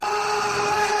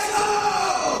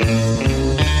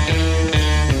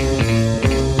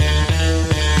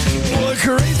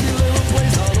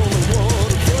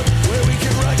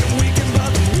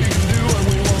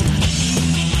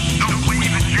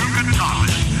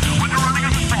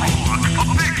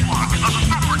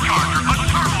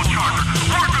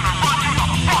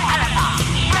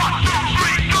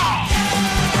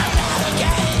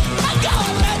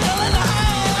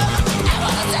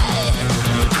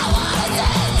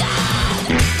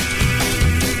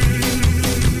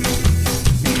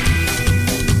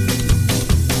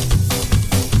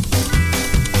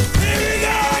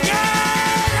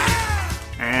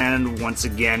once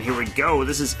again. Here we go.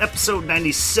 This is episode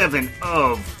 97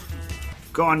 of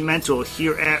Gone Mental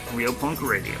here at Real Punk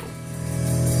Radio.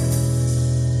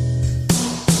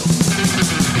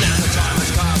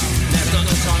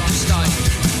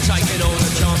 Taking all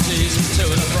the chances to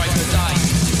the break of day.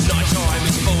 Night time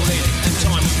is falling and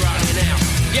time is running out.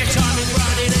 Yeah, time is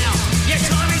running out. Yeah,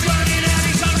 time is running out.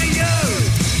 It's only you.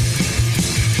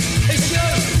 It's you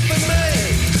for me.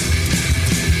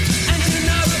 And you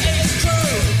know it's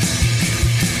true.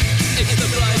 It's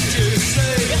the blood you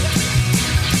see.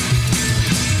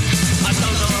 I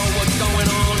don't know what's going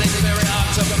on. It's very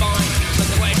hard to find. The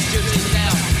question is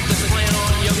out. The plan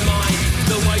on your mind.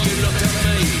 The way you look at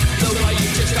me. The way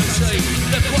you just don't see.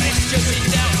 The question is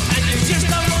down and you just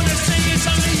don't want to see. It's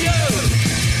only you.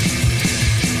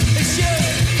 It's you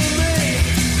for me.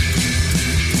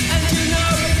 And you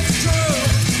know it's true.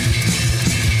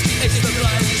 It's the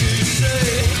blood you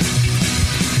see.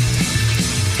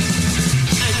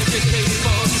 And you just keep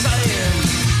on saying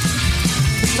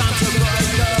it's time to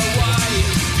break away.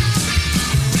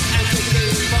 And you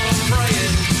keep on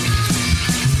praying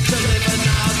to live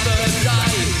another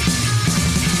day.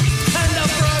 And I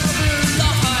broke through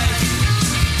life,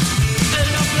 and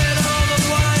I've led all the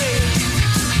way,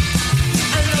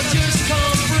 and I just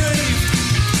can't breathe,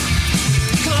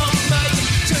 can't make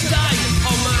today,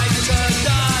 I'll make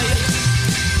today.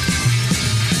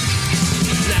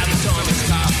 Now the time is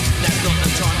come, now's not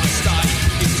the time to stay,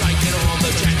 you've taken all the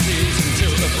chances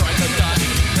until the break of day,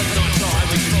 and night time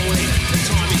is falling, and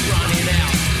time is running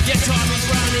out, yeah time is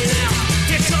running out,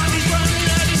 yeah time is running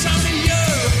out, it's only you.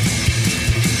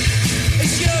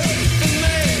 It's you and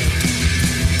me,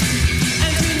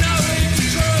 and you know it's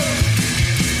true.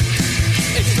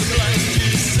 It's the blame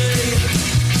you see,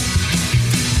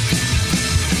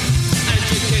 and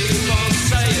you keep on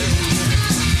saying,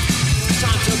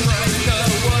 time to break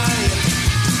away,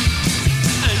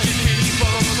 and you keep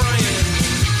on praying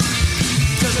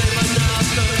to live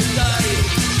another day.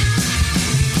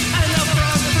 And I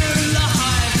broke through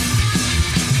life,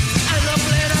 and I've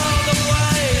led all the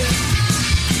way.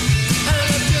 And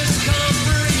I just can't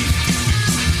breathe.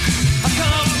 I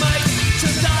can't make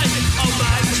today. I'll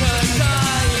make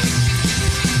today.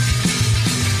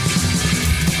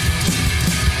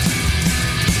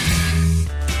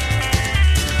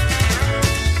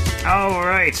 All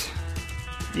right.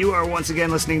 You are once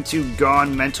again listening to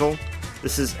Gone Mental.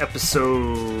 This is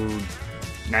episode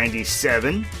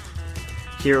 97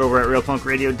 here over at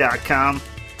RealPunkRadio.com.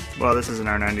 Well, this isn't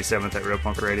our 97th at Real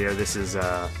Punk Radio. This is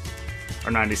our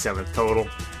 97th total.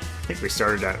 I think we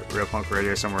started at Real Punk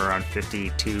Radio somewhere around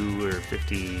 52 or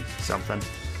 50 something.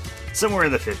 Somewhere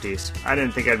in the 50s. I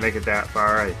didn't think I'd make it that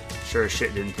far. I sure as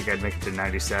shit didn't think I'd make it to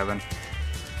 97. I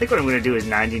think what I'm going to do is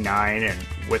 99, and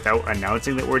without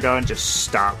announcing that we're done, just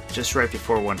stop just right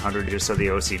before 100, just so the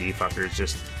OCD fuckers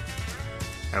just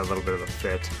have a little bit of a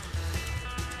fit.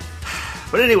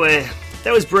 But anyway,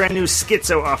 that was brand new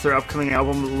Schizo off their upcoming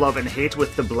album Love and Hate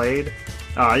with the Blade.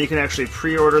 You can actually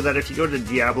pre-order that if you go to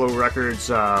Diablo Records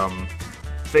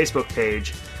Facebook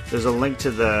page. There's a link to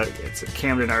it's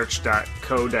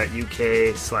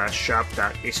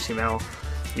camdenarch.co.uk/shop.html.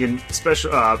 You can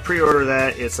pre-order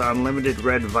that. It's on limited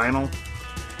red vinyl.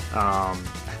 I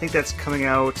think that's coming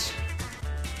out,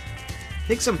 I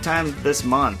think sometime this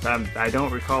month. I don't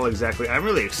recall exactly. I'm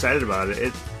really excited about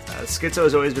it. Schizo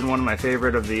has always been one of my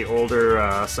favorite of the older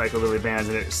psychobilly bands,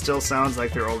 and it still sounds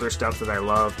like their older stuff that I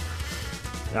love.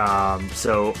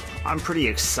 So I'm pretty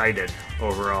excited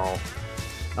overall.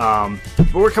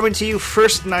 But we're coming to you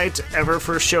first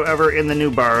show ever in the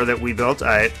new bar that we built.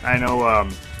 I know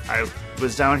I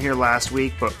was down here last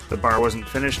week, but the bar wasn't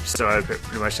finished, so I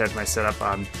pretty much had my setup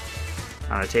on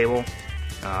a table.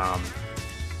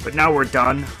 But now we're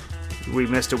done. We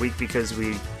missed a week because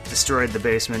we destroyed the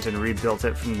basement and rebuilt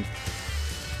it from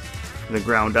the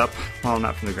ground up. Well,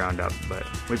 not from the ground up, but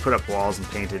we put up walls and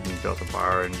painted and built a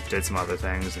bar and did some other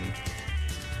things and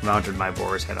mounted my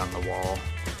boar's head on the wall.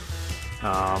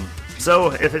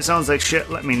 So if it sounds like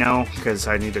shit, let me know, because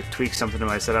I need to tweak something to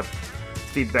my setup.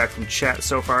 Feedback from chat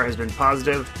so far has been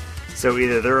positive, so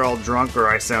either they're all drunk or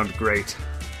I sound great,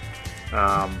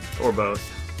 or both.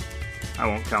 I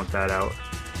won't count that out.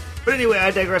 But anyway,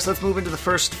 I digress. Let's move into the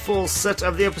first full set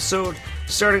of the episode,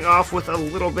 starting off with a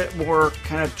little bit more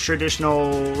kind of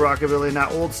traditional rockabilly,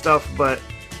 not old stuff, but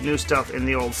new stuff in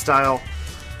the old style.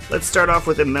 Let's start off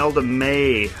with Imelda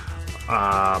May,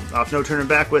 off No Turning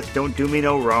Back with Don't Do Me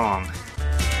No Wrong.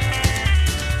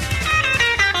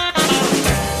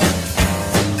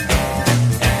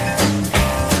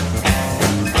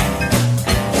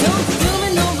 Don't you do me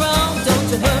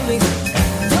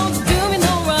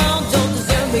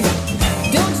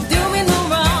no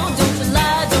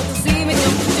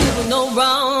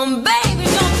baby,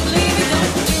 don't you leave me,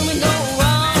 don't you do me no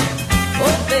wrong.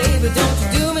 Oh, baby, don't you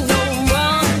do me no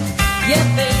wrong. Yeah,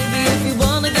 baby, if you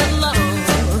wanna get along,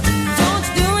 don't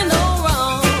you do me no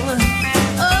wrong.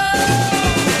 Oh,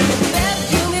 you better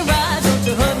do me right, don't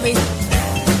you hurt me.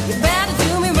 You better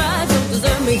do me right, don't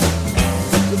desert me.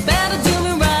 You better do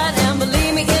me right, and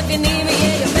believe me if you need me,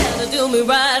 yeah, you better do me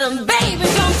right. And baby,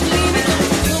 don't you leave me, don't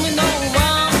you do me no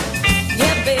wrong.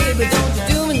 Yeah, baby, don't you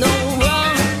do me no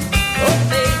wrong. Oh,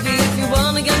 baby, if you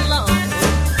wanna get along,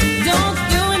 don't you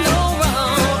do me no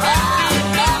wrong. Oh,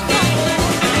 no, no.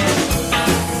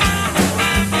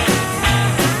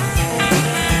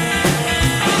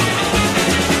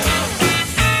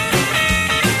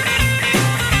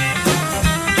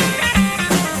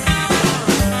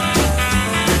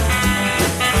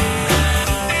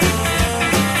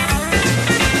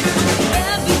 You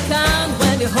better be kind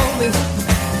when you hold me.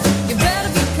 You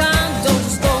better be kind, don't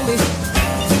you scold me.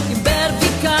 You better be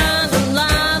kind and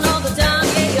lying all the time.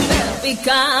 Yeah, you better be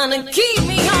kind and keep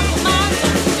me on my mind.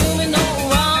 Don't you do me no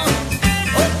wrong.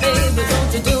 Oh, baby,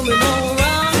 don't you do me no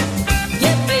wrong.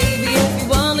 Yeah, baby, if you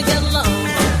wanna get along,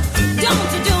 don't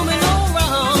you do me no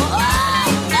wrong. Oh,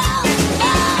 no,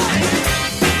 no.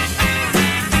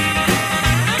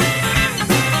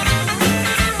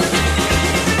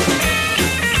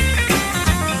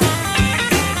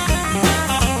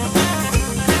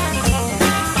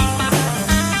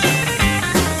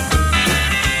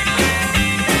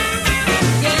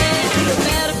 Yeah, you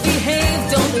better behave,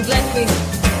 don't neglect me.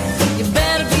 You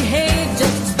better behave,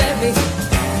 just respect me.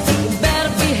 You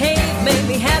better behave, make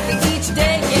me happy each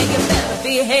day. Yeah, you better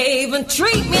behave and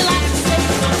treat me like a saint.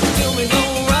 Don't you do me no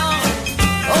wrong.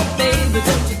 Oh, baby,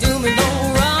 don't you do me no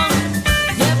wrong.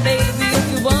 Yeah, baby, if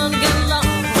you wanna get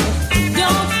along,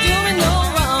 don't you do me no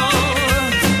wrong.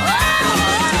 Oh,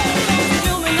 don't you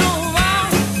do me no wrong.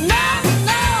 No,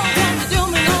 no, don't you do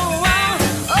me no wrong.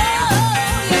 Oh,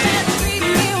 you better treat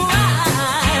me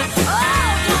right.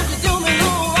 Oh, don't you do me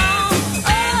no wrong.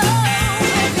 Oh,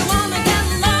 if you wanna get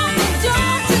along,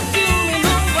 don't you do me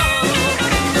no wrong.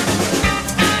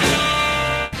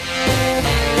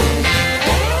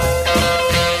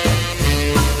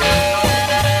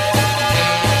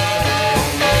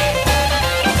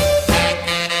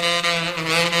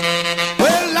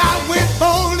 Well, I went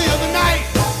bowling the other night.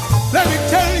 Let me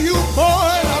tell you, boy,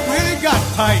 I really got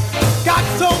tight. Got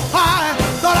so high,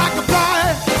 thought I could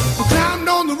fly. I climbed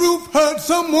on the roof, heard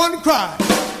someone cry.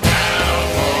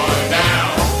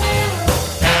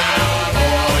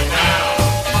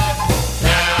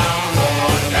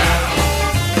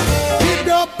 Keep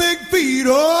your big feet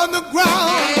on the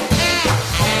ground.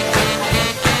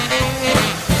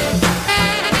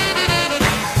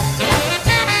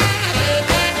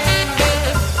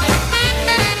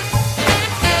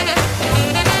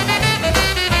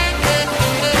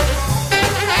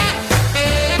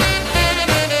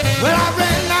 Well, I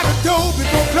ran out of dough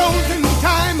before closing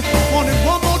time. Wanted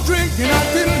one more drink and I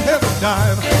didn't have a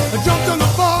dime. I jumped on the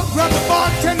bar, grabbed the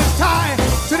bartender's tie.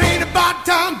 Said ain't about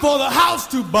time for the house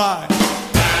to buy.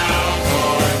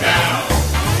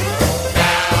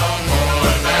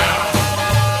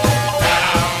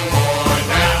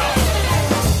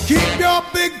 Keep your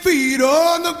big feet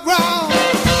on the ground.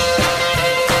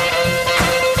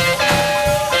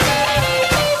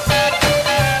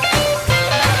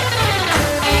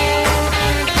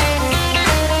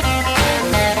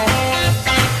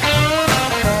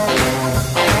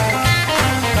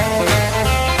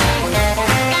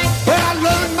 Well, I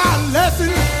learned my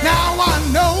lesson. Now I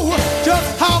know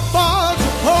just how far I'm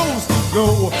supposed to go.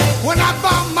 When I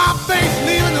found my face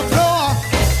leaving the floor,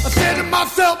 I said to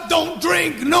myself, don't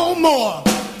drink no more.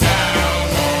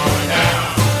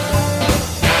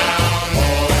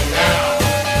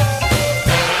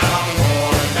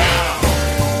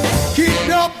 Keep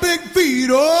your big feet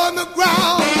on the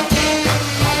ground.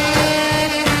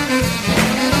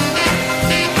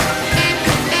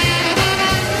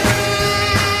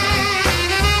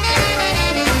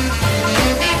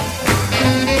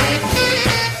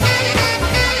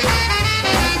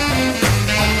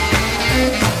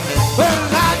 Well,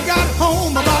 I got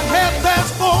home about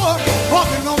 4:30,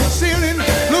 walking on the ceiling,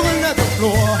 looking at the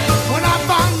floor. When I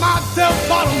found myself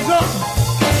bottoms up,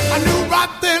 I knew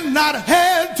right then I'd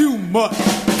had too much.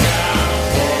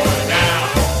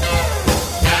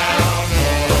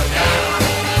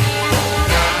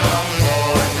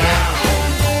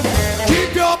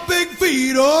 Keep your big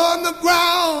feet on the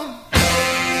ground.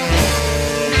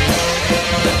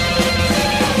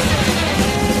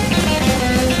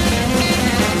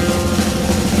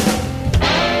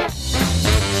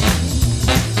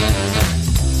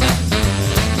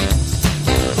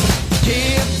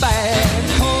 Get back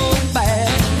home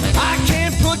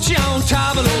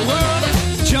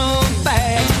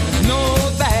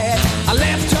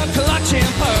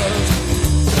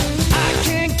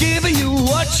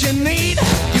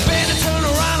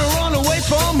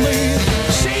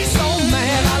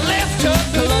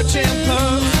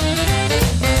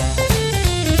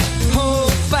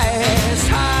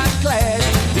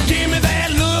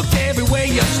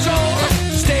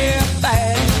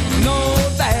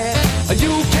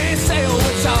say, oh,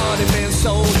 it's already been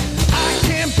sold. I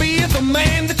can't be the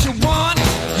man that you want.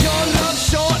 Your love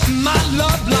short and my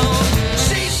love long.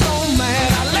 She's so mad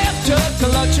I left her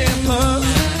clutching pearls.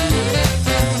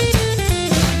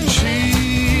 She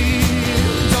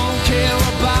don't care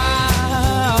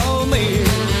about me.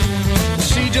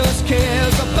 She just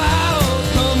cares about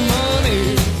her money.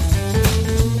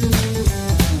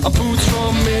 A boots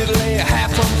from Italy, a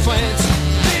hat from France.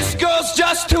 This girl's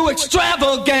just too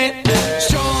extravagant.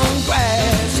 Strong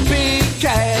grass, big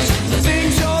cash. The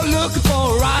things you're looking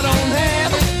for I don't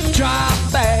have.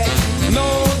 Drop back,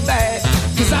 know that.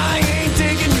 Cause I ain't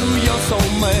digging you, you're so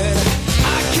mad.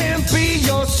 I can't be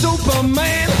your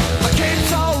Superman. I can't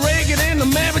talk Reagan and I'm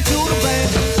married to the band.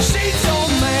 She's so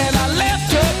mad I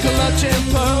left her clutching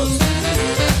pearls.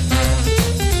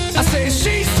 I say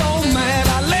she's so mad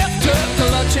I left her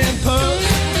clutching pearls.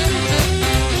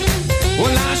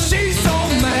 Well now she's so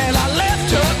mad I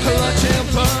left her clutching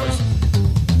pearls.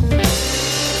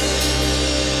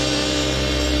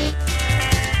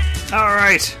 All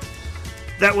right,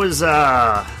 that was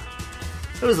the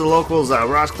locals,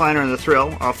 Ross Kleiner and the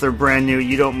Thrill, off their brand new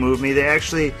 "You Don't Move Me." They're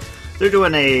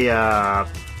doing a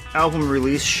album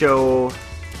release show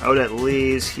out at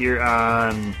Lee's here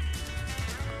on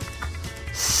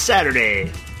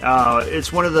Saturday.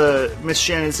 It's one of the Miss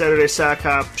Shannon Saturday Sock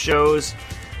Hop shows.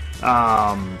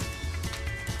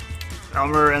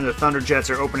 Elmer and the Thunderjets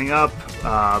are opening up,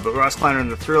 but Ross Kleiner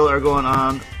and the Thrill are going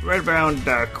on right around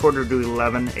quarter to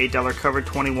 11, $8 cover,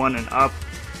 21 and up.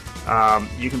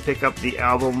 You can pick up the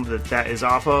album that is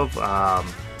off of.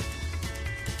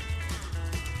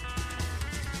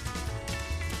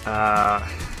 I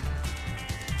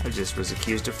just was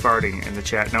accused of farting in the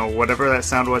chat. No, whatever that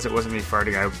sound was, it wasn't me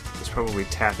farting. I was probably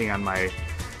tapping on my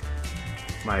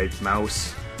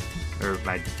mouse or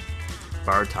my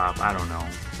bar top. I don't know.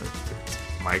 The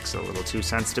mic's a little too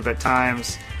sensitive at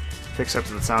times. Picks up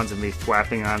the sounds of me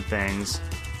thwapping on things.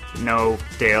 No,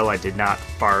 Dale, I did not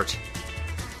fart.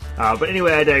 But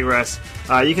anyway, I digress.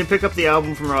 You can pick up the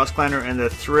album from Ross Kleiner and the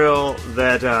Thrill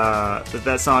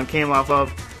that song came off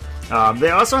of.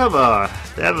 They also have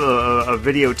a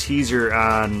video teaser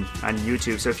on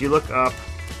YouTube. So if you look up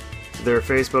their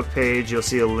Facebook page, you'll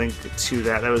see a link to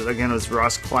that. That was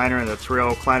Ross Kleiner and the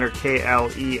Thrill. Kleiner, Kleiner,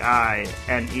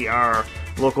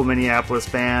 local Minneapolis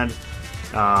band.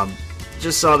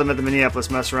 Just saw them at the Minneapolis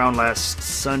Mess Around last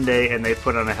Sunday, and they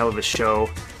put on a hell of a show.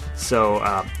 So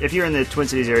if you're in the Twin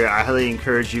Cities area, I highly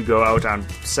encourage you go out on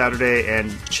Saturday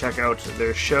and check out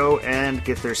their show and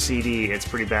get their CD. It's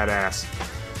pretty badass.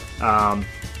 And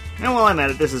while I'm at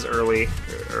it, this is early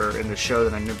or in the show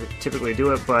that I never typically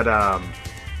do it, but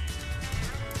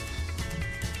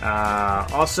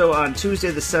also on Tuesday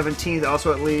the 17th,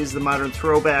 also at Lee's, the Modern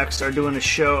Throwbacks are doing a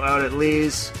show out at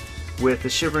Lee's with the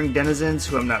Shivering Denizens,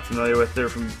 who I'm not familiar with. They're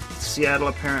from Seattle,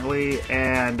 apparently,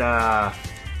 and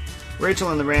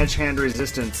Rachel and the Ranch Hand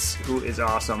Resistance, who is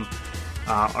awesome,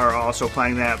 are also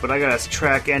playing that. But I got a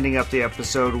track ending up the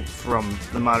episode from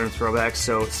the Modern Throwbacks,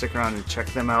 so stick around and check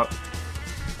them out.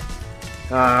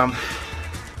 I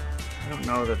don't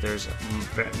know that there's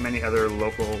many other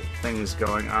local things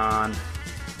going on.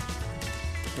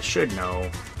 I should know,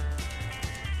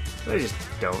 but I just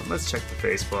don't. Let's check the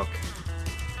Facebook.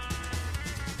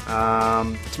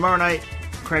 Tomorrow night,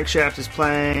 Crankshaft is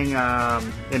playing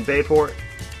in Bayport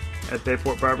at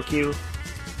Bayport Barbecue.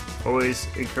 Always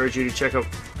encourage you to check out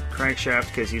Crankshaft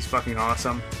because he's fucking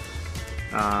awesome.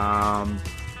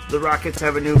 The Rockets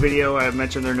have a new video. I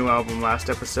mentioned their new album last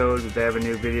episode. They have a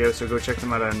new video, so go check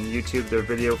them out on YouTube. Their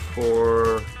video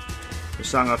for their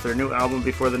song off their new album,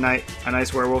 Before the Night, a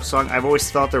nice werewolf song. I've always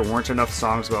thought there weren't enough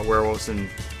songs about werewolves in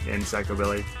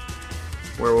Psychobilly.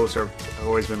 Werewolves have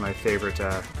always been my favorite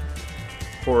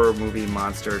horror movie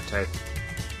monster type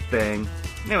thing.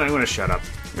 Anyway, I'm going to shut up.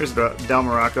 Here's Del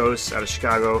Morocco's out of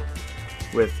Chicago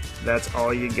with That's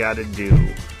All You Gotta Do.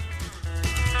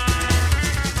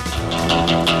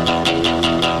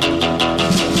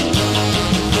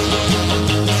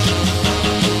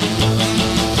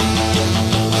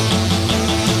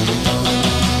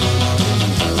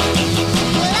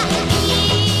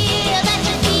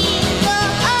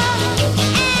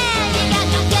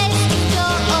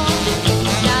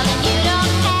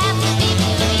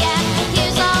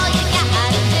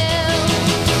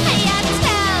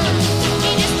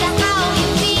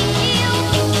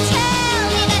 Tell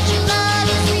me that your love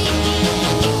is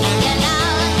real.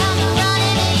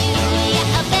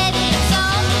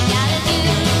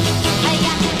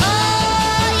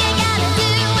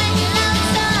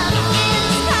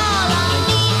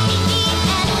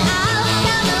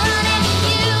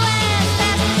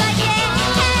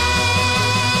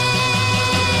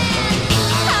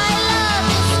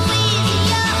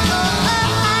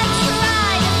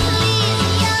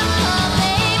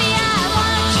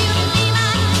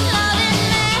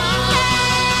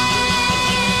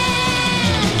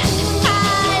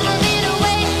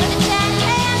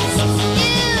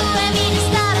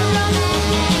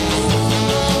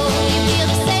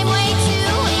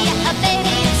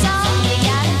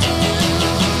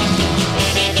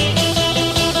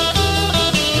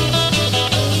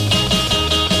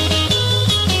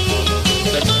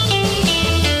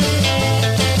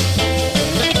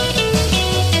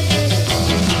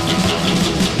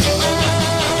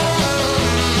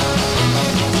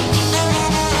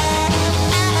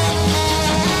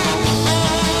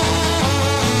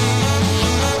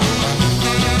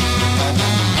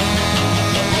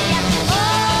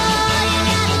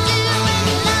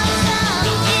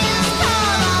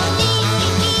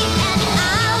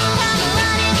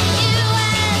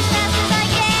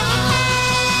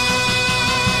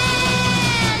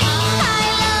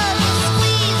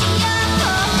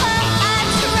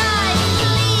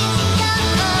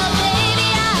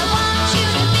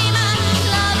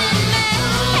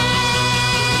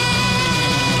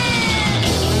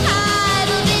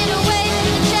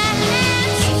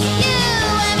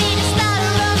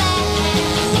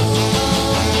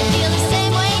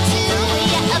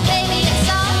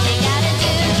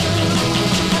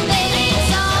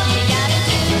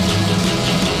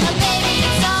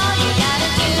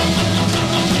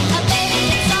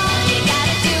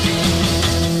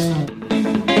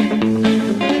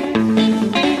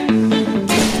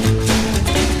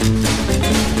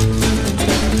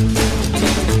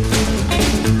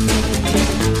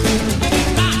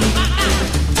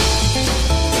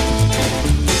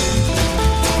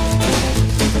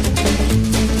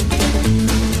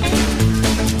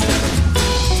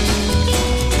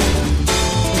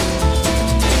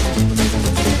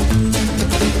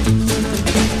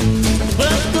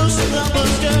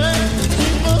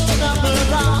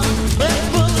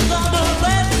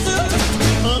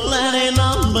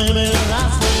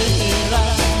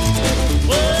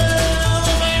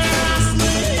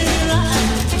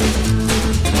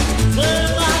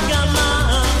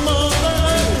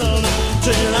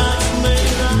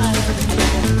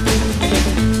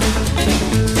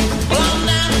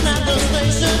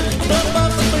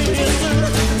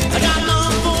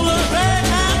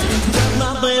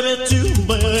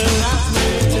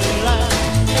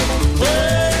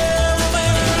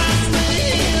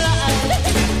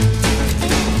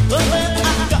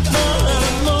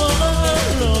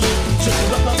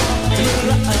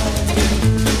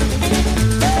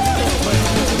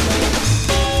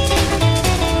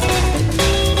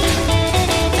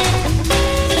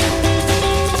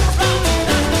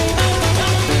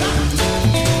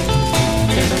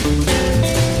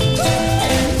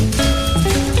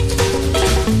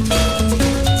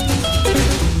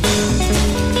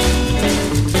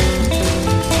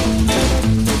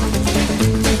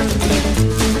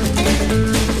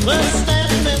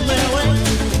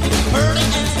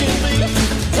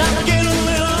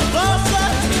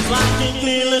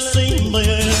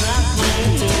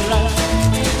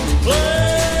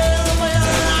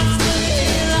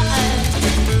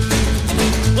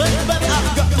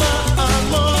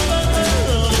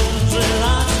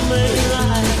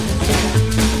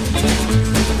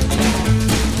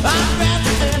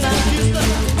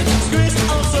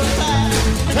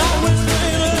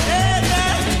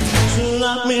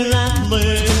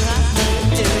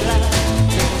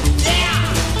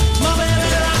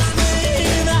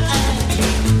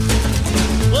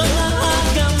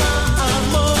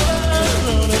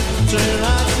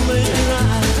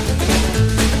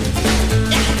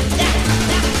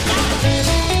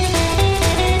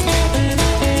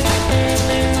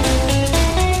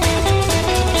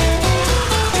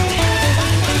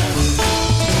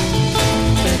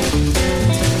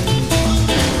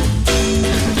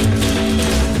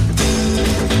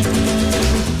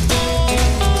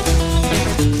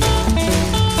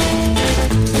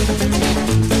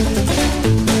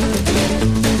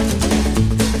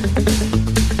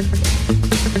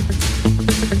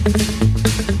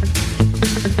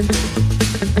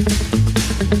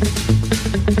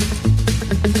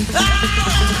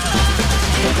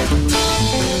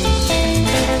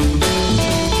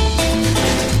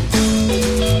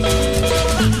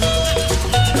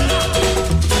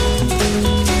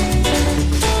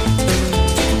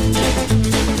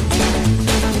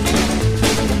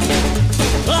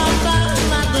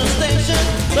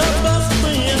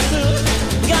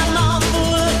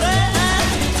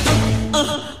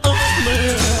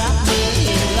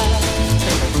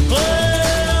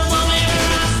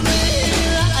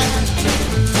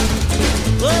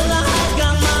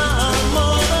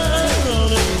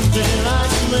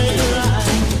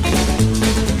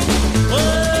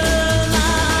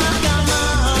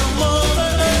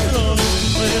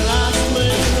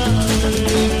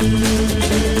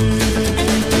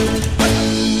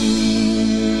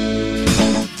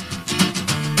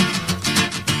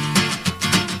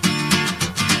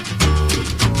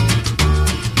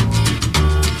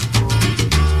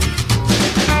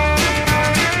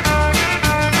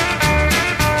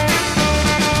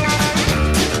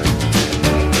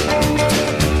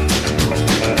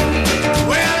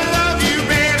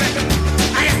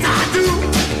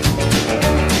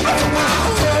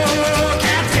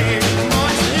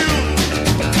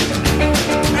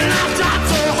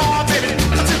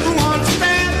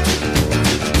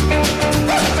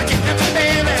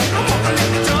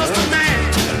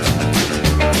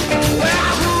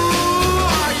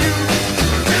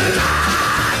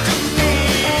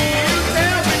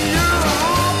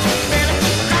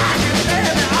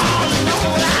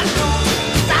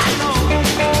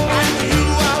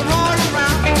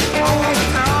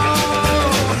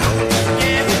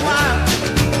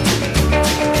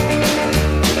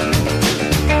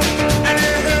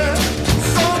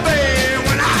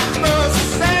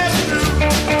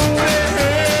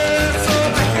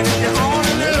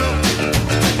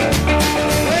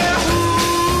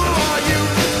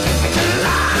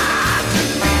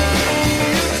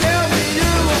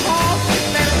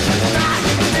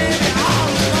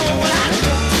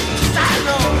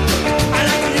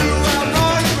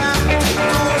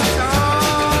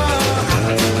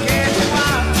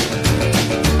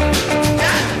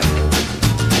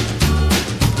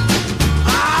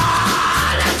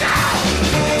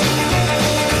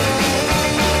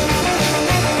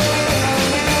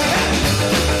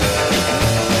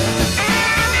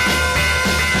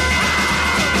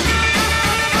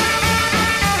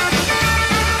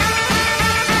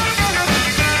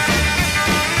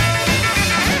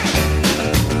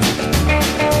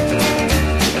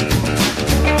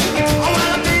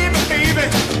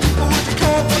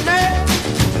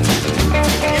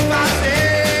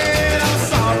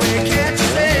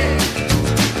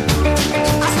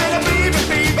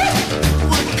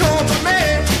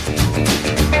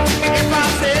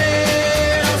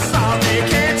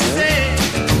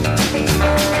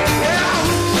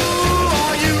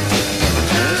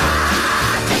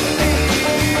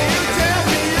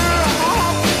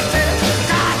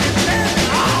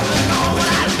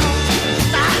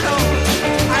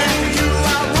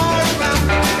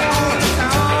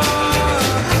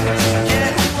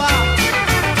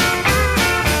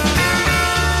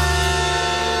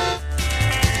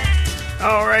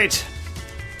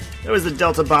 That was the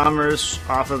Delta Bombers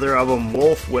off of their album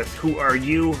Wolf with Who Are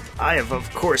You? I have,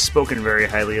 of course, spoken very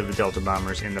highly of the Delta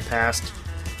Bombers in the past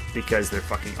because they're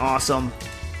fucking awesome.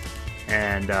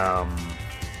 And,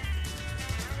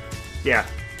 yeah,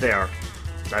 they are.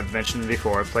 I've mentioned them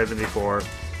before. I've played them before.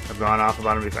 I've gone off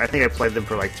about them before. I think I played them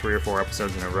for like 3 or 4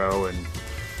 episodes in a row and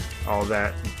all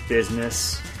that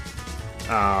business.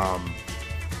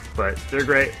 But they're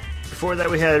great. Before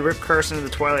that, we had Rip Carson and the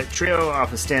Twilight Trio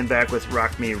off of Stand Back with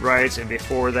Rock Me Right. And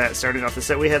before that, starting off the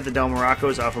set, we had the Del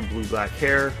Moroccos off of Blue Black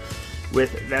Hair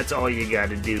with That's All You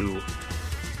Gotta Do.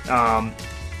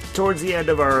 Towards the end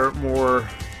of our more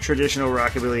traditional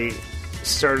rockabilly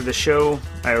start of the show,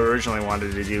 I originally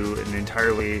wanted to do an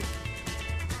entirely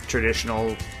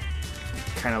traditional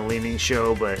kind of leaning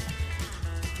show, but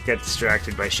got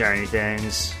distracted by shiny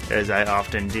things, as I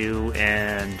often do,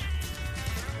 and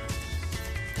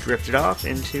drifted off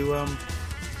into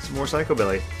some more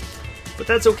psychobilly. But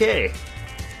that's okay.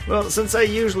 Well, since I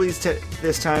usually take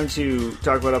this time to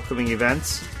talk about upcoming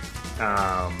events,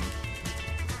 and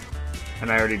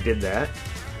I already did that,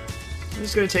 I'm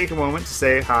just going to take a moment to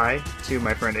say hi to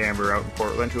my friend Amber out in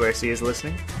Portland, who I see is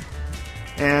listening,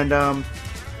 and to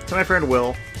my friend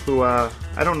Will, who I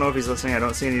don't know if he's listening. I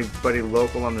don't see anybody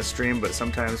local on the stream, but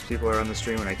sometimes people are on the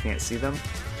stream and I can't see them.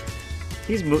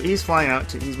 He's flying out.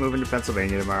 He's moving to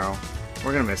Pennsylvania tomorrow.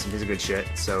 We're gonna miss him. He's a good shit.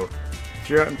 So if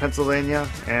you're out in Pennsylvania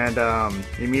and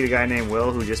you meet a guy named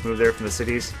Will who just moved there from the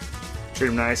cities, treat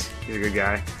him nice. He's a good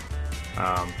guy.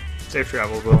 Safe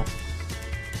travels, Will.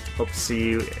 Hope to see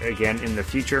you again in the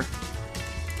future.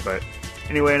 But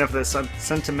anyway, enough of this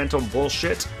sentimental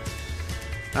bullshit.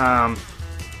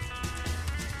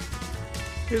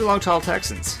 Here's Long Tall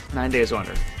Texans, 9 Days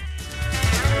Wonder.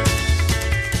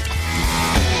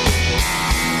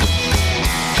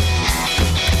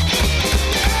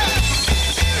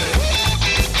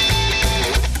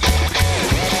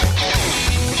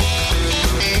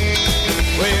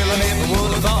 Well, I never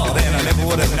would have thought, and I never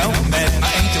would have known that my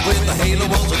angel with the halo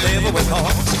was a devil with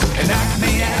horns. And knocked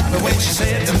me out the way she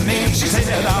said to me, she said,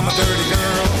 I'm a dirty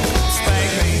girl,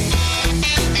 spank me.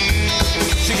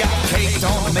 She got caked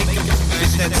on the makeup,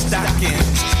 fishnet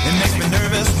stockings, and makes me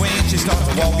nervous when she starts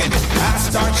walking. I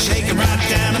start shaking right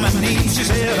down to my knees. She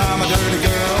said, I'm a dirty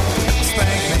girl,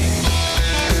 spank me.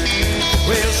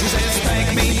 Well, she said,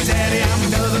 spank me, daddy,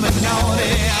 I'm nothing but naughty.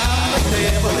 I'm the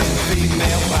devil in the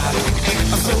female body.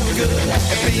 I'm so good at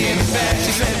being bad.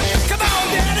 She said, come on,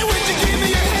 daddy, would you give me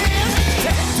your hand?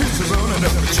 Tattoos are running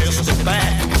up her chest and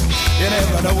back. You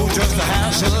never know just how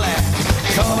she'll act.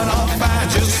 Coming off fine,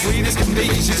 just sweet as can be.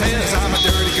 She says, I'm a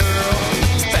dirty girl,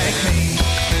 spank me.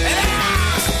 And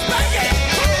I'll spank it!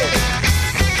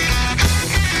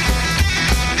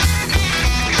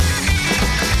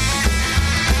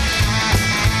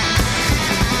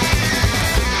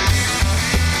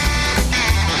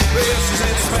 Well, she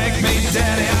said, spank me,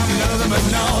 daddy, I'm nothing but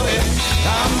naughty.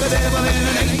 I'm the devil in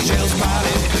an angel's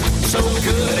body. So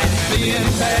good at being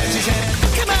bad. She said,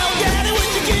 come on, daddy,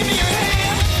 would you give me your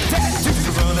hand? Tattoos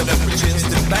are running up her chest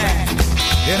and back.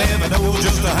 You never know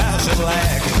just how she'll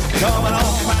act. Coming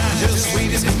off fine, just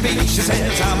sweet as can be. She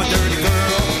says, I'm a dirty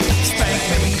girl, spank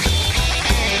me.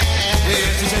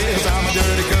 Yeah, she says, I'm a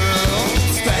dirty girl,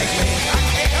 spank me.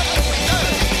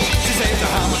 She says,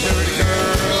 I'm a dirty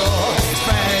girl,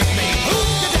 spank me.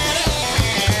 Who's your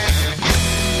daddy?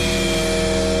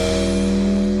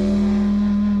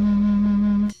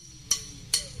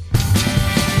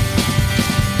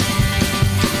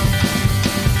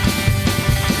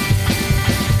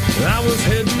 I was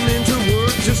heading into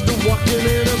work, just a walking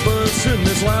in a bus, and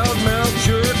this loudmouth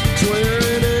jerk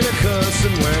swearing and a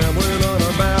cussing, rambling on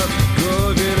about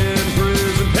drugging in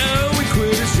prison, how we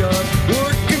quit his job,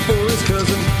 working for his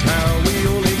cousin, how we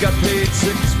only got paid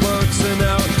 $6 an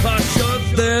hour. I shut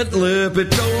that lip,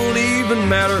 it don't even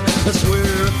matter. I swear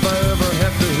if I ever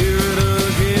have to hear it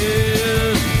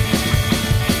again,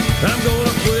 I'm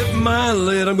gonna flip my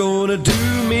lid, I'm gonna do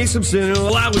me some sin.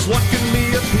 Well, I was walking me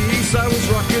a piece, I was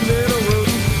rocking in a room,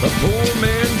 a poor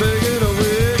man begging a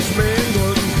rich man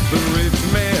glutton. The rich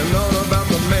man on about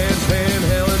the man's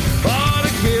panhandling, ought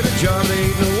to get a job, there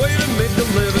ain't no way to make a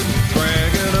living,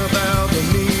 bragging about the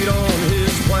meat on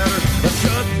his platter. I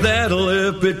shut that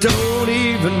lip, it don't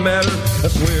even matter. I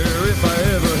swear if I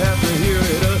ever have to hear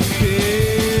it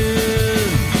again,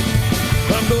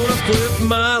 I'm gonna flip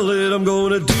my lid, I'm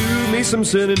gonna do me some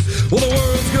sinning. Well, the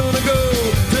world's gonna go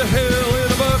to hell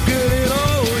in a bucket, and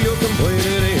all your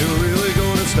complaining ain't really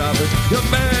gonna stop it. Your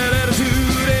bad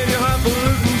attitude and your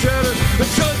highfalutin chatter, but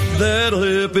shut that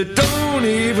lip, it don't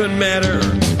even matter.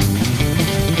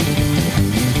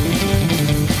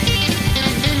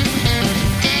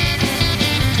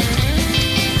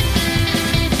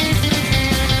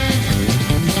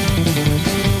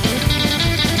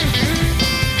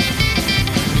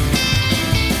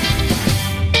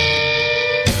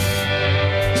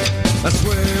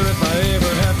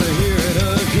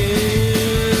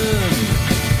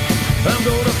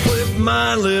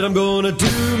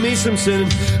 gonna do me some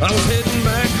sinning. I was heading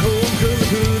back home cause I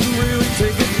couldn't really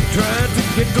take it. Tried to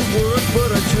get to work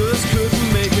but I just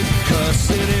couldn't make it.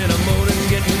 Cussing and I'm moaning,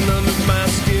 getting under my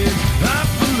skin.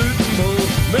 Highfalutin mold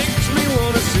makes me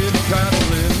wanna sit. Try to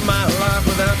live my life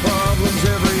without problems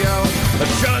every hour. I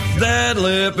shut that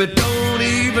lip, it don't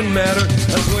even matter.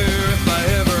 I swear if I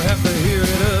ever have to hear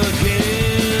it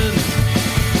again,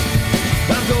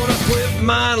 I'm gonna flip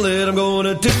my lid, I'm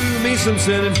gonna do me some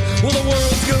sinning. Well, the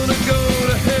world's gonna go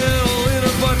to hell in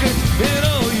a bucket, and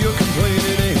all your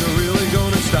complaining ain't really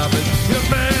gonna stop it. Your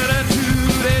bad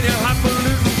attitude and your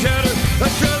highfalutin chatter, I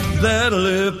shut that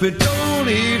lip, it don't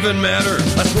even matter.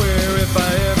 I swear if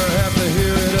I ever have to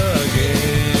hear it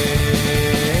again,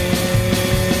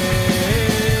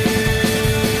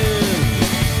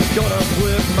 gonna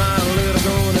flip my lid, I'm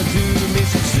gonna do me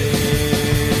some sin.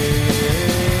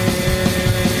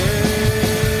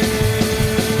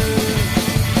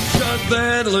 Shut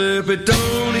that lip, it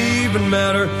don't even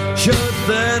matter. Shut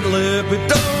that lip, it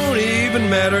don't even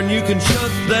matter. And you can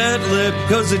shut that lip,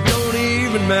 cause it don't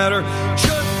even matter.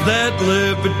 Shut that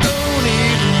lip, it don't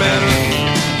even matter.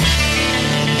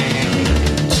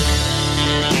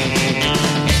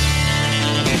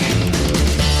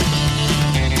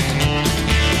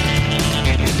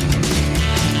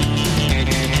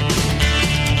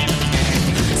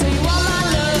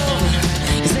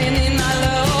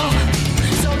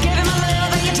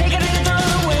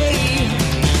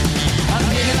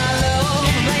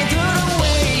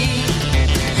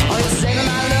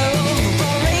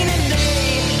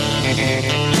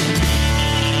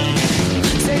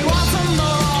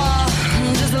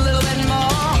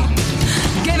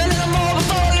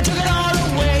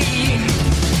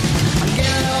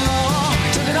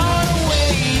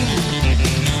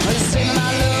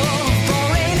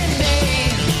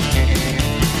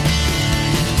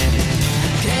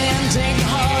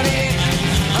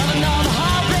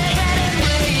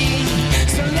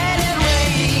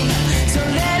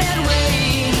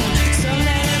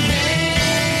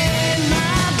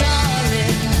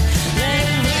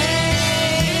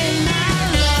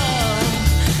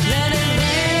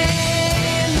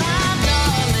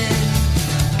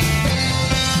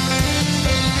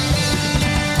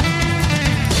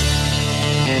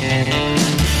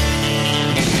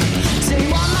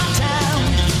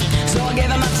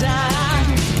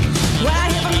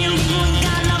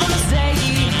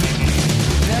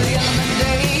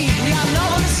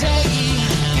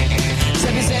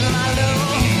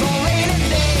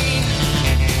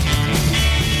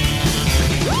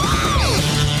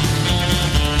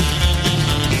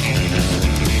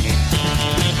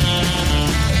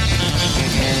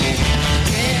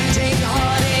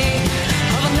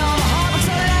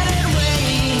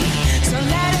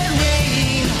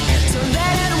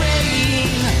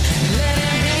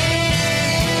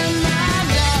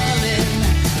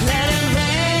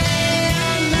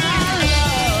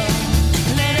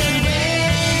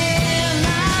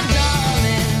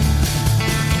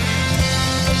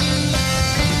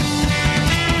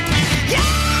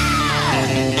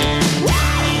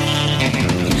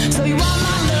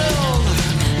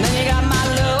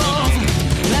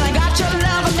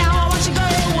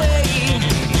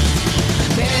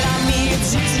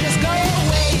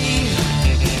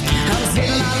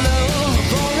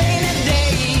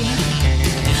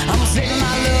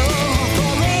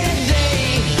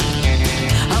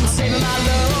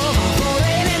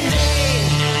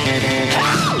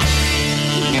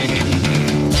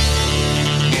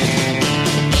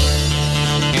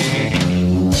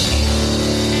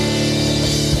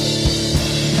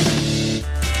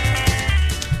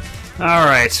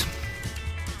 Alright.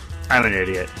 I'm an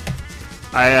idiot.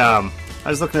 I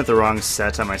was looking at the wrong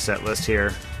set on my set list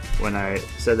here when I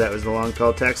said that was the Long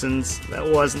Tall Texans. That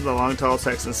wasn't the Long Tall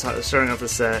Texans starting off the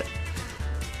set.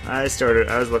 I was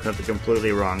looking at the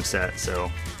completely wrong set,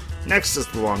 so next is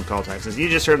the Long Tall Texans. You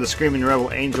just heard the Screaming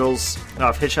Rebel Angels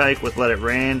off Hitchhike with Let It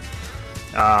Rain.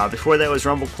 Before that was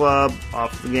Rumble Club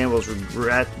off the Gamblers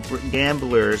Regret.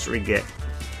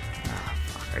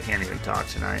 Fuck, I can't even talk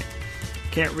tonight.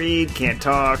 Can't read, can't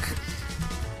talk.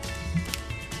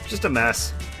 Just a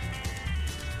mess.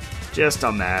 Just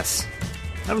a mess.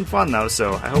 Having fun though,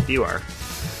 so I hope you are.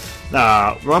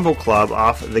 Rumble Club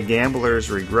off The Gambler's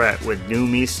Regret with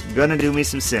Gonna Do Me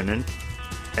Some Sinning.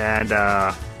 And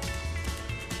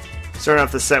starting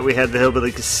off the set, we had the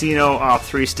Hillbilly Casino off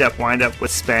Three Step Wind Up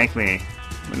with Spank Me.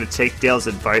 I'm going to take Dale's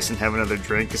advice and have another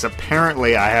drink, because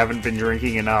apparently I haven't been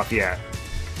drinking enough yet.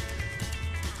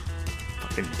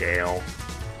 Fucking Dale.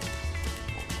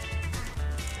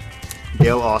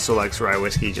 Dale also likes rye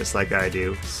whiskey just like I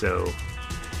do, so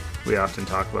we often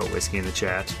talk about whiskey in the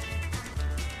chat.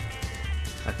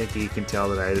 I think you can tell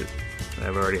that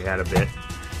I've already had a bit.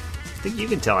 I think you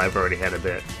can tell I've already had a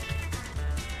bit.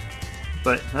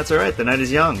 But that's alright, the night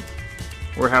is young.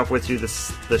 We're halfway through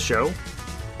the show.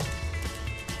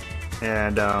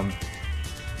 And,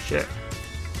 shit.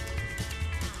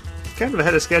 Kind of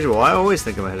ahead of schedule. I always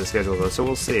think I'm ahead of schedule, though, so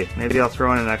we'll see. Maybe I'll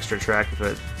throw in an extra track if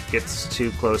it gets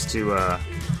too close to, I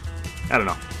don't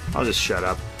know. I'll just shut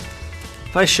up.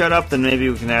 If I shut up, then maybe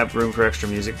we can have room for extra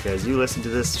music, because you listen to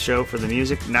this show for the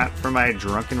music, not for my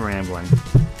drunken rambling.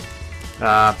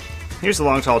 Here's the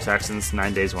Long Tall Texans,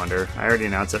 9 Days Wonder. I already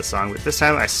announced that song, but this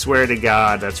time I swear to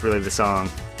God that's really the song.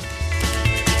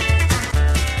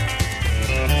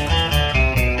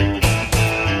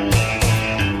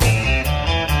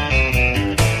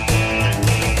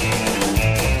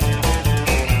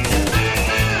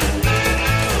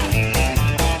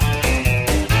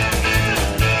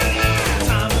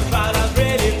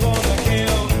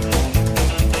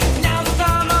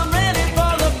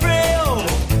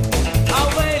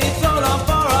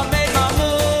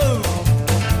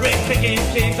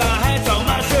 Things I had so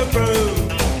much to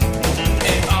prove.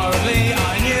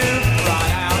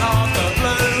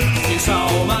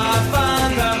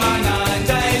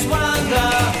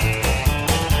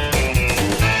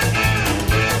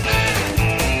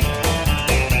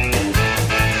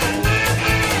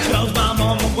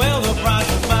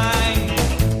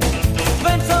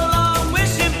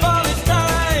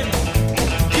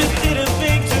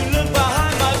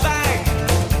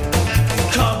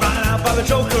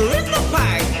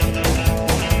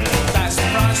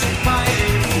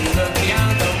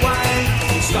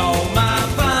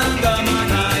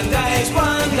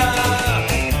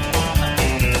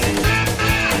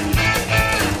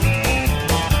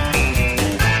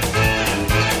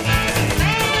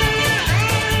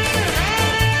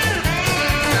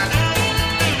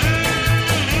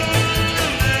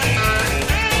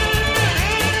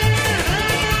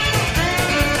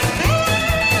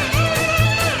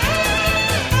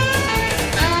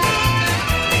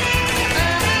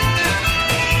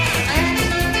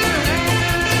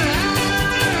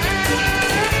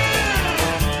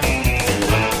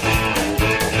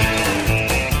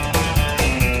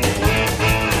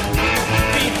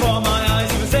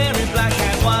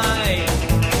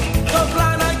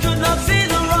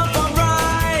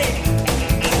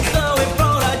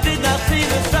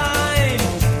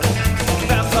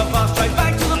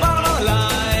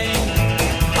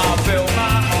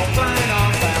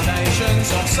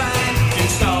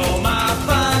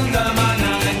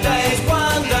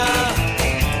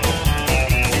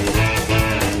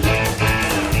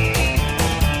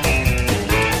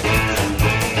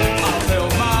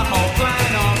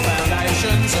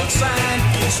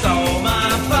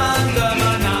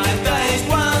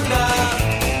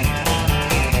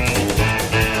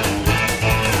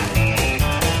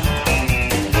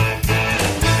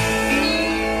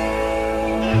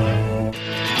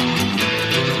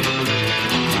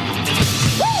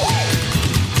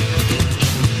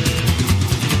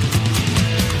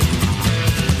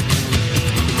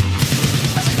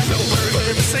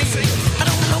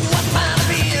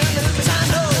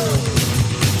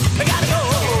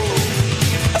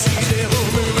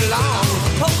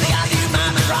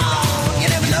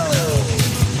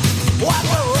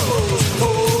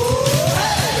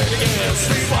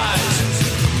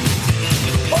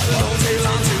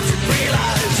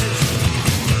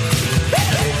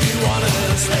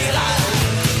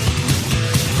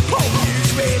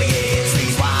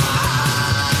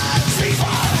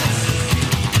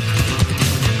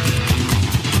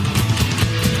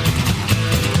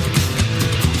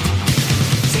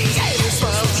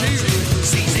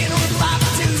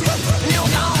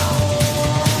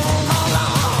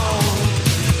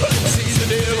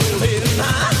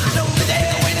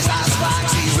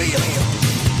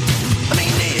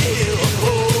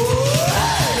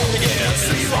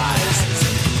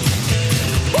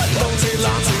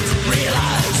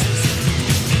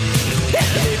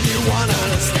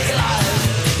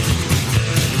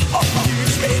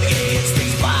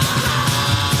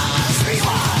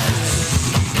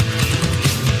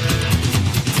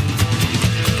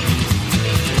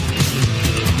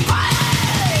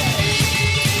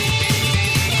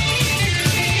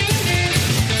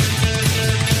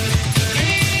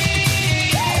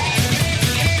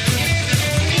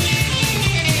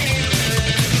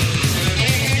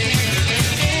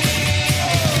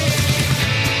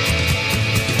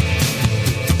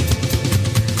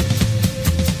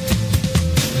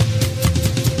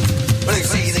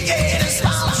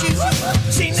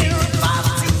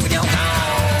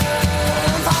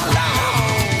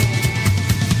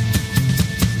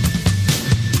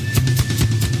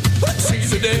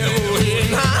 devil in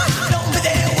her. Don't be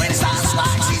there when it sounds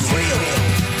like she's real.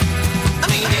 I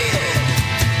mean, yeah.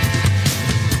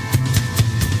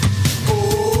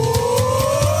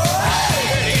 Oh,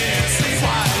 hey, yes, it's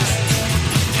wise.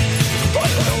 But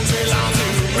it don't take long to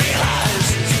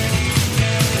realize.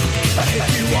 If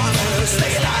you wanna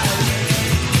stay alive,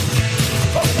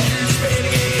 oh, you just better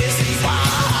get these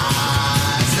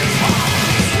wise, these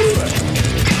wise.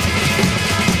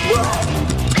 Whoa.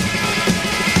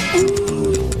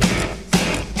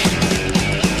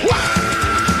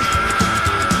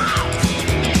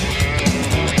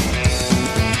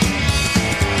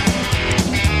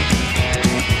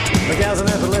 The gal's an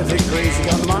epileptic, crazy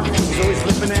on the mind, she's always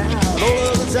flipping out. All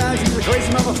of the time, she's a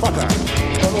crazy motherfucker,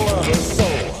 but I love her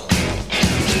soul.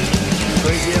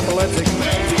 Crazy epileptic,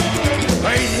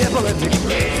 crazy epileptic,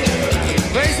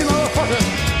 crazy motherfucker,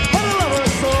 but I love her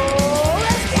soul.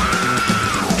 Let's go!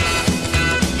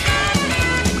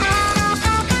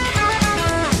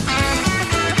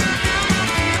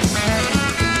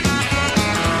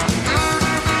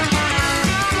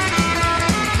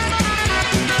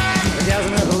 The gal's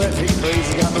an epileptic,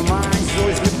 crazy got no mind, she's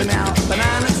always flipping out.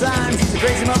 Banana time, she's a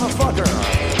crazy motherfucker,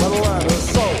 but I love her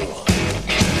soul.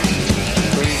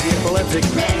 Crazy epileptic,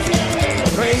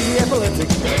 crazy epileptic,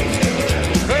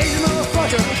 crazy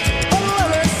motherfucker, but I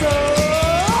love her soul.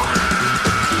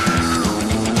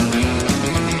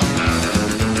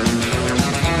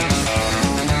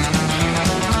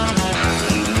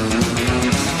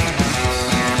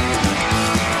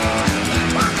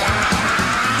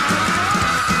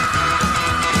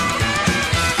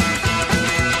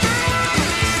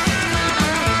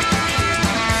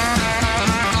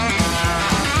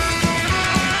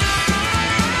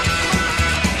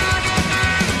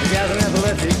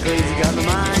 Crazy got my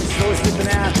mind, she's always flipping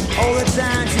out all the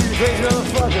time. She's a crazy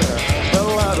motherfucker, but I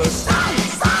love her so.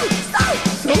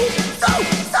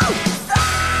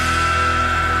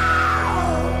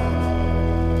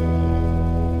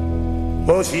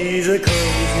 Well, she's a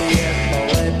crazy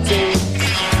epileptic.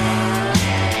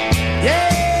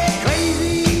 Yeah,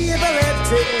 crazy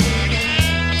epileptic.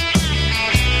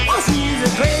 Well, she's a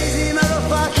crazy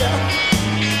motherfucker,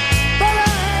 but I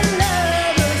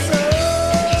love her so.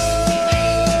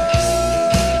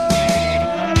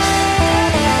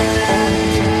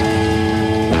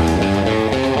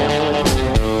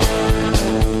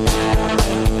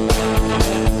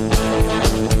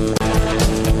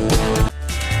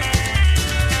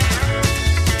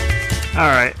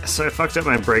 Alright, so I fucked up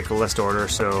my break list order,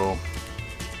 so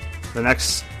the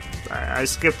next... I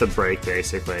skipped the break,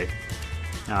 basically,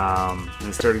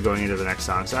 and started going into the next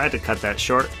song, so I had to cut that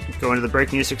short, go into the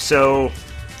break music, so,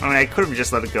 I mean, I could have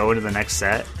just let it go into the next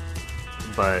set,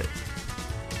 but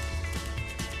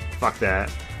fuck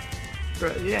that.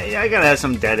 Yeah, I gotta have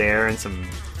some dead air and some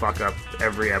fuck up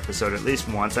every episode at least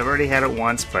once. I've already had it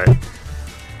once, but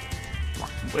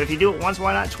if you do it once,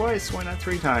 why not twice? Why not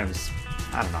 3 times?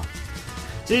 I don't know.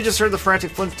 So you just heard the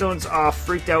Frantic Flintstones off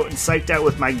Freaked Out and Psyched Out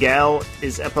with My Gal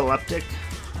is Epileptic.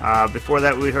 Before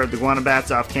that, we heard the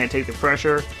Guanabats off Can't Take the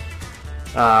Pressure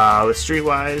with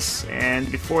Streetwise.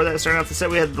 And before that, starting off the set,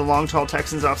 we had the Long Tall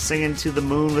Texans off Singing to the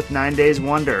Moon with 9 Days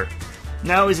Wonder.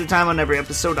 Now is the time on every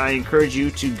episode. I encourage you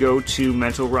to go to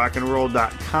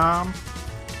mentalrockandroll.com.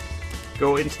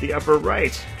 Go into the upper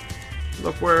right.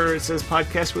 Look where it says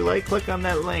Podcast We Like. Click on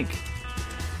that link.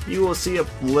 You will see a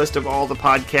list of all the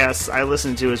podcasts I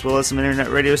listen to, as well as some internet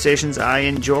radio stations I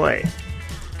enjoy.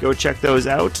 Go check those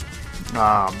out.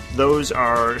 Those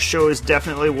are shows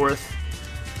definitely worth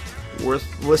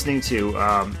listening to.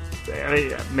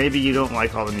 Maybe you don't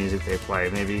like all the music they play.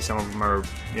 Maybe some of them are,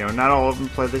 not all of them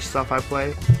play the stuff I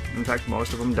play. In fact,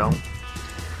 most of them don't.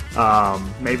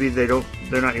 Maybe they're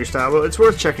not your style, but it's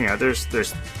worth checking out.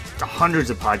 There's hundreds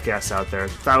of podcasts out there,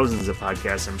 thousands of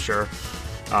podcasts, I'm sure.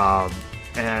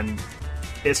 And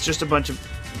it's just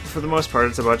for the most part,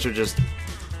 it's a bunch of just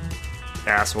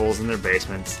assholes in their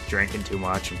basements drinking too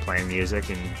much and playing music,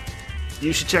 and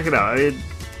you should check it out.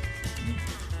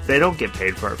 They don't get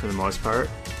paid for it for the most part.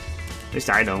 At least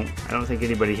I don't. I don't think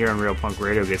anybody here on Real Punk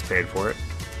Radio gets paid for it.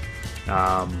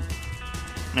 And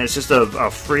it's just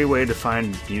a free way to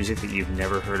find music that you've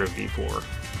never heard of before.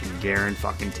 I can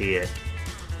guarantee it.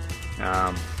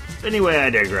 Anyway, I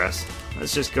digress.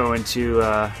 Let's just go into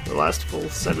the last full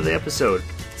set of the episode.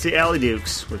 It's the Alley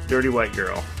Dukes with Dirty White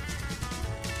Girl.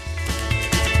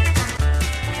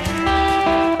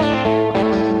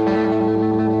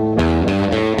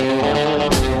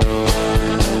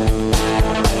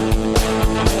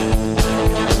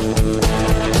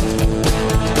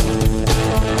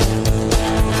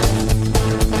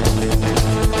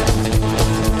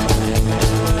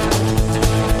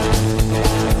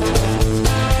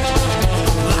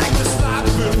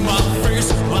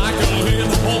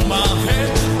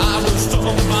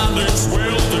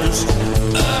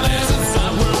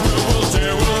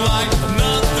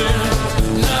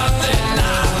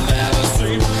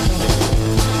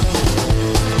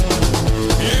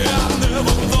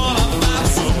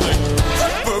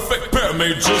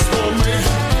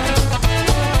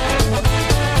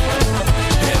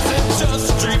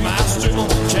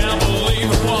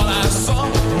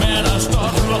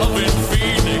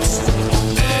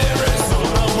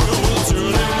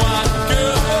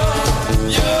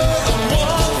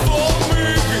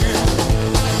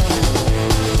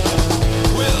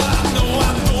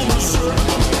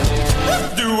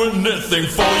 do anything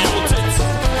for your tits.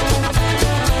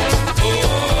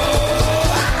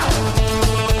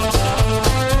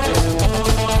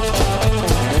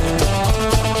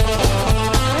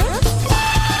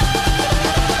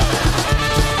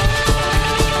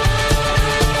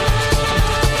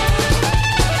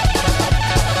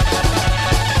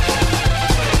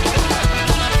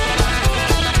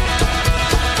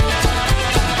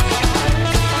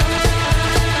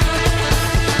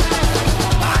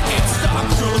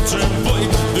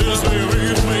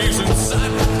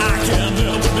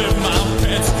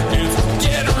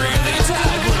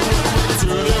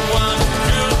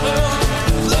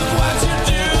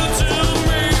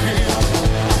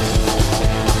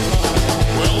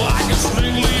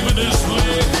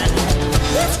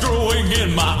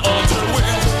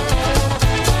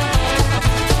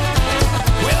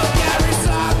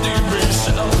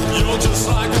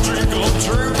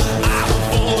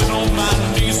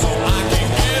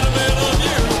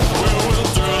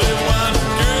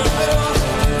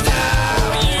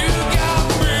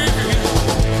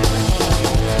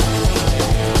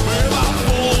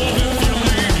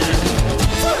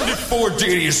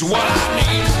 It's what I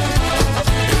need.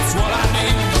 It's what I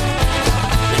need.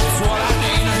 It's what I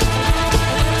need.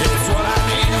 It's what I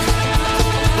need.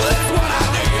 It's what I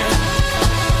need.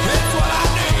 It's what I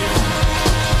need.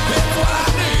 It's what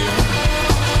I need.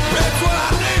 It's what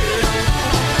I need.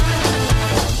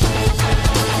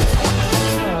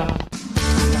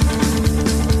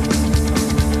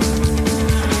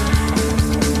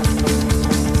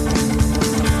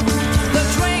 The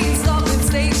train stopping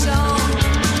station.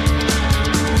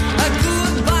 A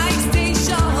goodbye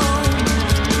station.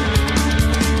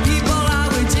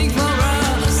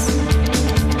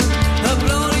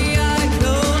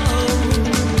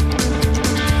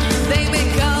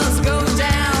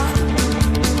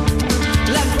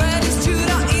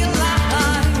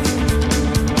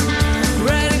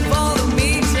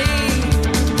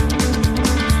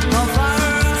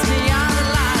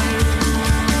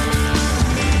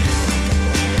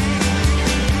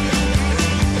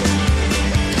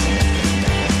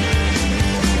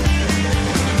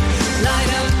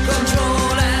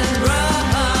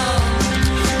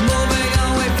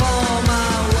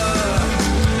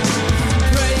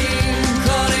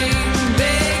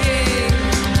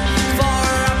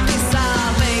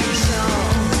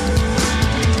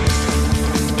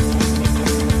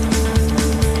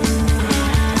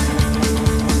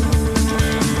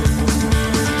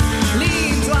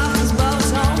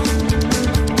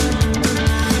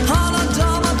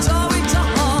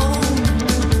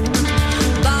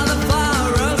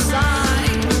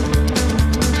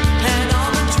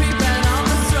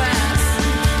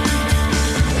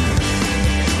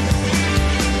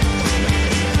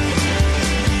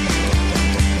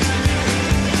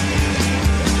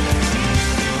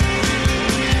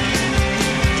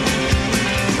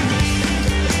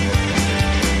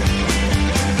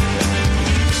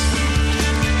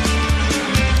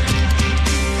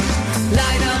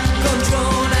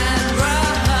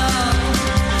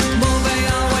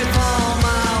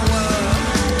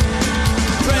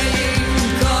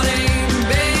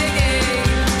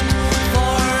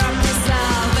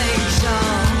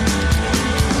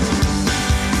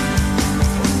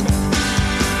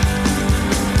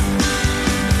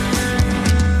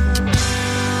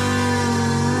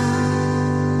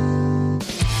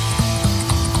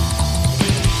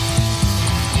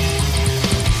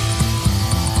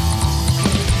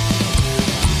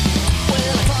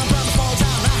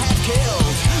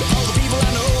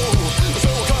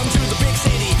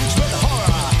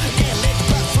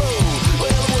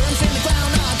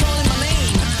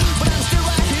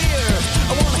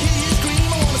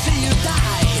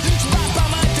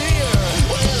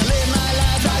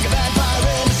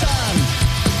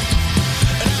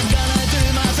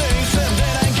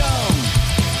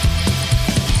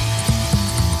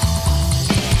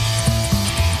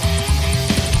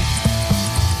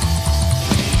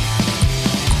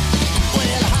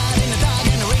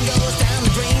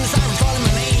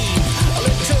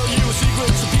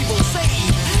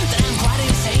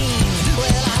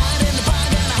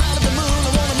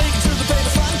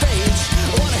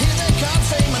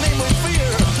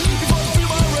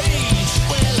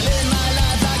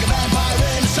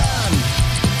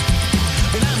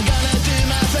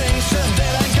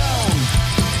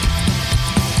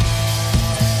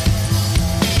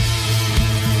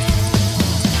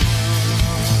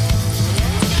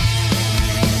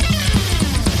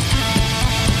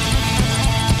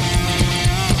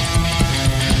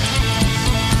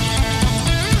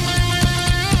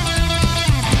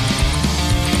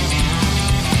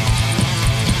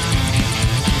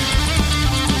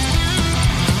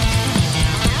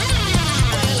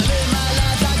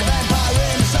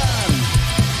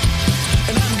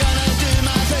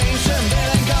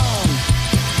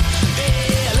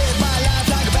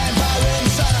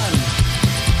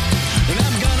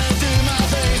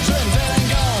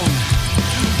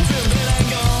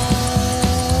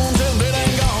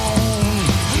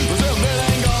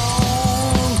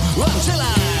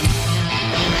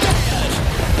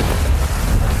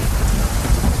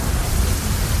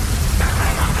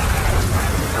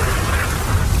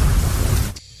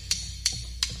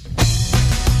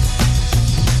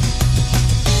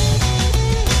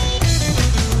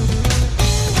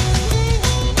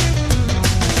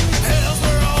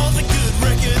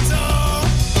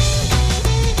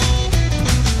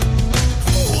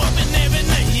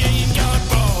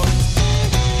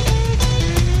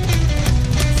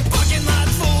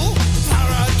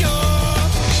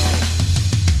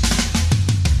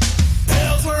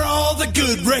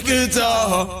 records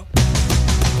are.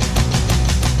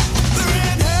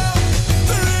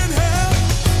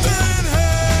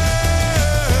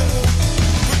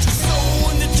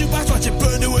 Watch it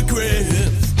burn to a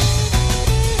crisp.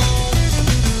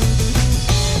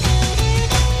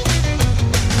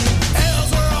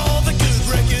 Hell's where all the good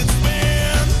records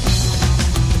been.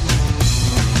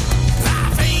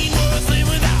 Life ain't worth living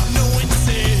without knowing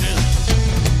sin.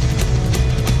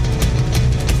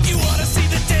 You wanna see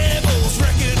the devil's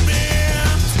record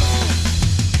bin?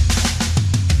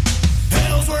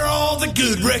 Hell's where all the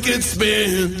good records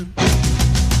been.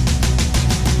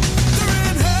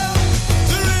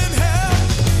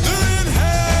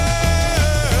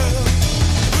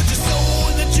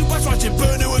 Watch it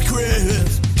burn to a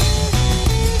crisp.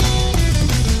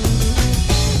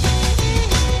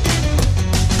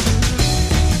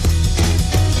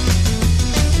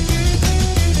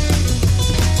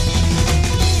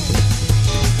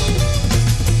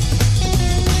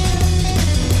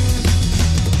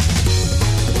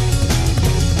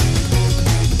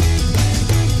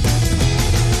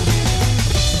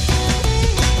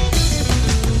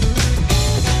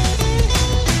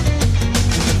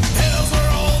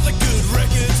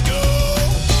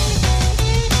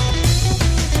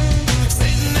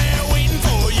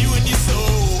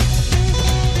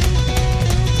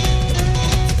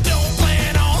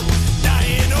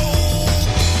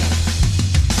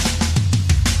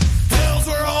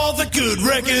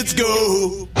 Records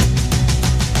go.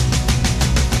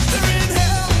 They're in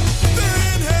hell, they're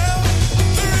in hell,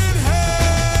 they're in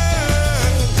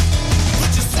hell.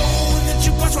 Put your soul in the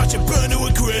jukebox, watch it burn to a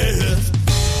crisp.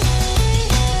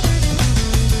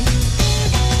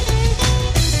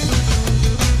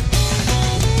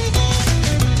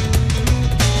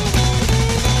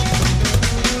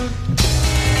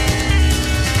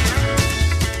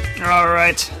 All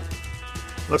right.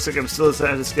 Looks like I'm still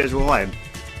ahead of schedule. I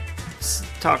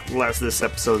talked less this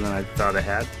episode than I thought I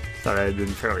had. Thought I had been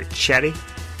fairly chatty.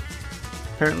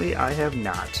 Apparently, I have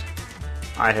not.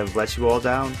 I have let you all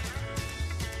down.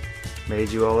 Made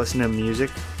you all listen to music,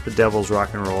 the devil's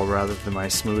rock and roll, rather than my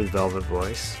smooth velvet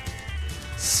voice,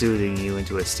 soothing you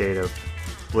into a state of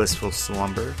blissful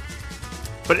slumber.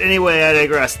 But anyway, I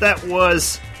digress. That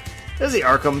was the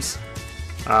Arkhams.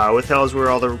 With Hell's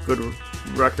Where All the Good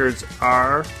Records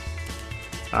Are.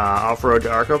 Off-Road to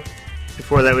Arkham.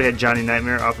 Before that, we had Johnny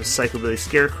Nightmare off of Psychobilly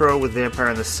Scarecrow with Vampire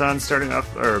in the Sun starting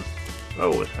off, that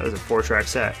was a 4-track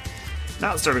set.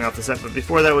 Not starting off the set, but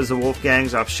before that was the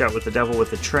Wolfgangs off Shout with the Devil with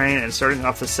the Train, and starting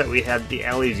off the set we had the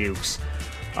Alley Dukes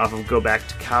off of Go Back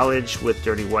to College with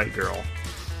Dirty White Girl.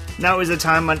 Now is the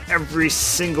time on every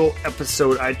single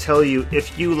episode I tell you,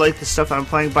 if you like the stuff I'm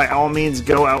playing, by all means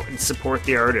go out and support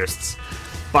the artists.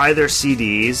 Buy their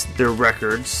CDs, their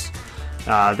records,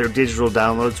 their digital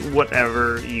downloads,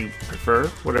 whatever you prefer,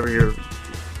 whatever you're,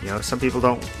 some people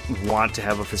don't want to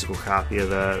have a physical copy of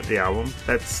the album.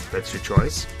 That's your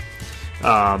choice.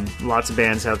 Lots of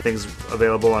bands have things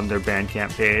available on their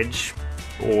Bandcamp page,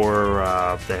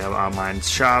 or they have online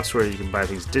shops where you can buy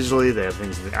things digitally. They have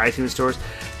things in the iTunes stores.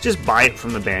 Just buy it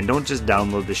from the band. Don't just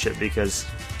download the shit, because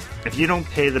if you don't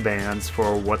pay the bands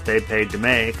for what they paid to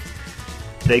make,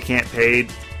 they can't pay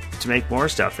to make more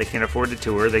stuff. They can't afford to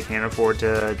tour. They can't afford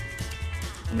to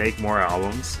make more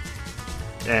albums,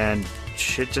 and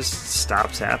shit just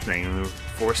stops happening. And we're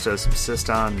forced to subsist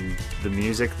on the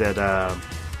music that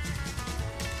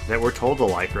we're told to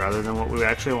like, rather than what we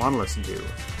actually want to listen to.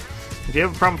 If you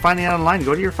have a problem finding it online,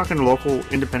 go to your fucking local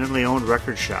independently owned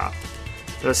record shop.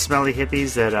 Those smelly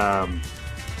hippies that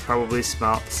probably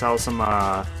sell some.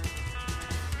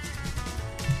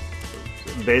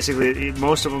 Basically,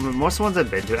 most of the ones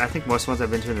I've been to, I think most ones I've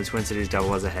been to in the Twin Cities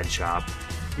double as a head shop.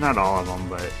 Not all of them,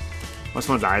 but most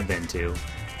ones I've been to.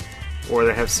 Or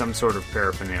they have some sort of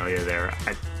paraphernalia there.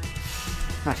 I'm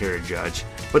not here to judge.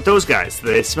 But those guys,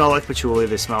 they smell like patchouli,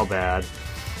 they smell bad.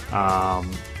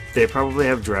 They probably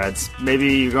have dreads.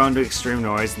 Maybe you're going to Extreme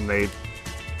Noise and I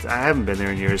haven't been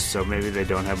there in years, so maybe they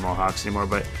don't have mohawks anymore,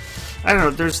 but I don't know,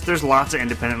 there's lots of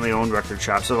independently owned record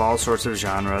shops of all sorts of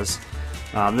genres.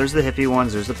 There's the hippie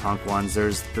ones, there's the punk ones,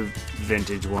 there's the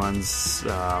vintage ones.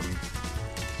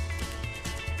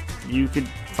 You could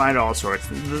find all sorts.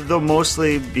 They'll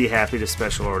mostly be happy to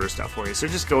special order stuff for you. So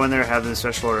just go in there, have them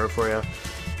special order for you.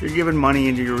 You're giving money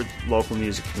into your local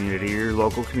music community, your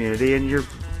local community, and you're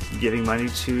giving money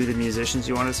to the musicians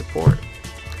you want to support.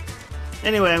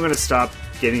 Anyway, I'm going to stop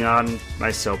getting on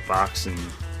my soapbox and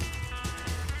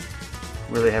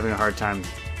really having a hard time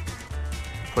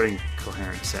putting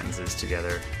coherent sentences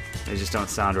together. They just don't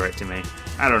sound right to me.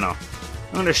 I don't know.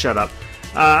 I'm going to shut up.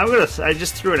 I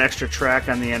just threw an extra track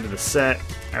on the end of the set.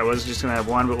 I was just gonna have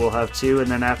one, but we'll have two, and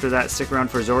then after that, stick around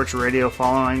for Zorch Radio,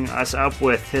 following us up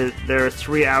with their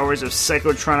 3 hours of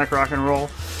psychotronic rock and roll.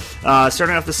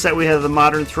 Starting off the set, we have the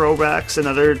Modern Throwbacks,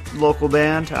 another local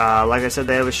band. Like I said,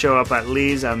 they have a show up at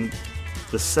Lee's on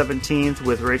the 17th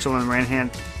with Rachel and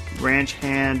Ranch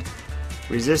Hand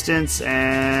Resistance,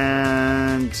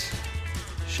 and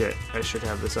shit, I should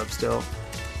have this up still.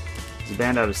 It's a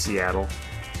band out of Seattle.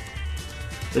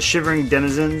 The Shivering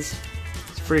Denizens.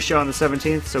 It's a free show on the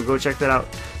 17th, so go check that out.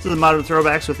 So the Modern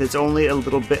Throwbacks with It's Only a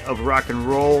Little Bit of Rock and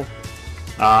Roll.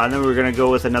 And then we're going to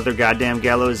go with another Goddamn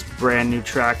Gallows brand new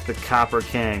track, The Copper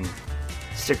King.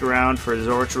 Stick around for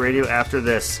Zorch Radio after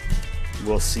this.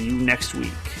 We'll see you next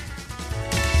week.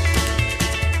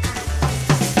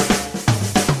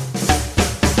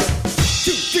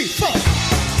 2, 3, 4.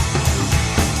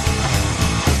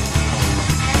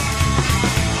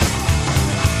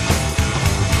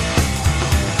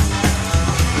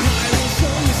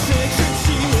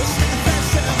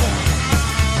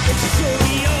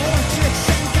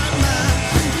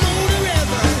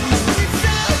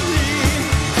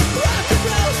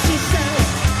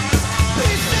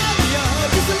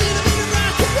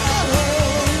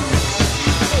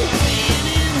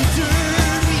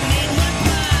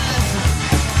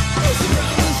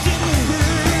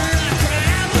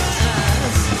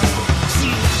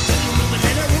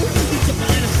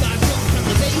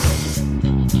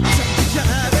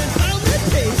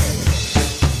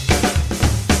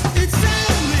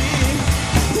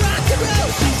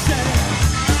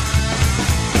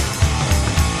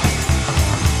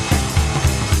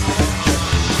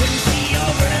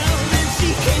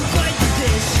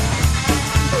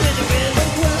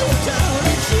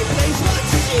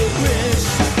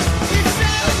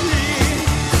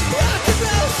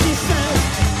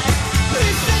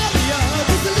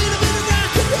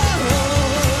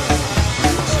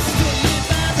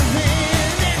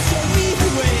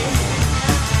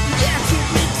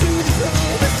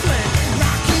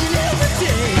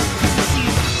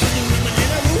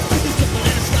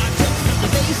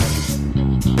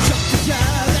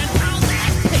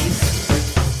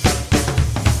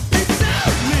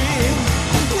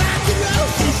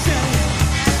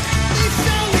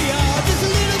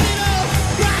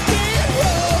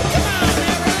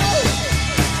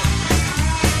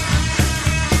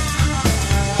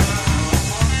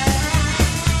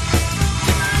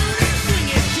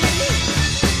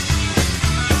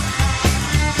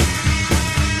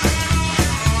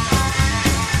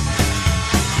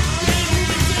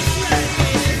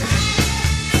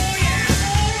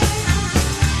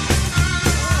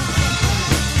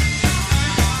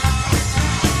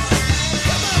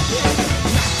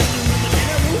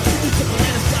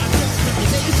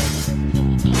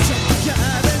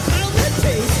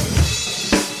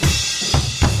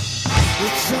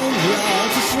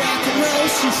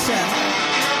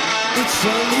 It's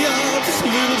only